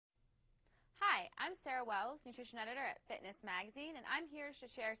I'm Sara Wells, nutrition editor at Fitness Magazine, and I'm here to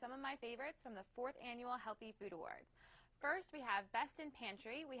share some of my favorites from the 4th Annual Healthy Food Awards. First, we have Best in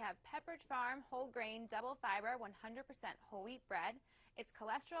Pantry. We have Pepperidge Farm Whole Grain Double Fiber 100% Whole Wheat Bread. It's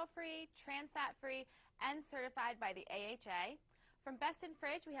cholesterol-free, trans-fat-free, and certified by the AHA. From Best in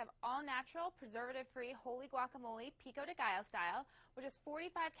Fridge, we have all-natural, preservative-free, wholly guacamole, pico de gallo style, which is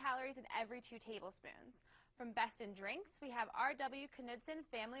 45 calories in every 2 tablespoons. From Best in Drinks, we have R.W. Knudsen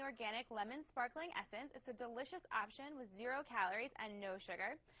Family Organic Lemon Sparkling Essence. It's a delicious option with 0 calories and no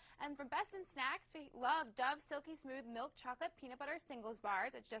sugar. And from Best in Snacks, we love Dove Silky Smooth Milk Chocolate Peanut Butter Singles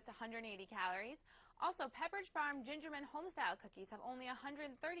Bars. It's just 180 calories. Also, Pepperidge Farm Gingerman Homestyle Cookies have only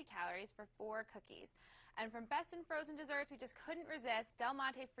 130 calories for 4 cookies. And from Best in Frozen Desserts, we just couldn't resist Del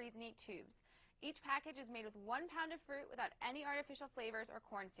Monte Freeze and Eat Tubes. Each package is made with 1 pound of fruit without any artificial flavors or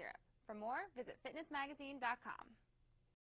corn syrup. For more, visit fitnessmagazine.com.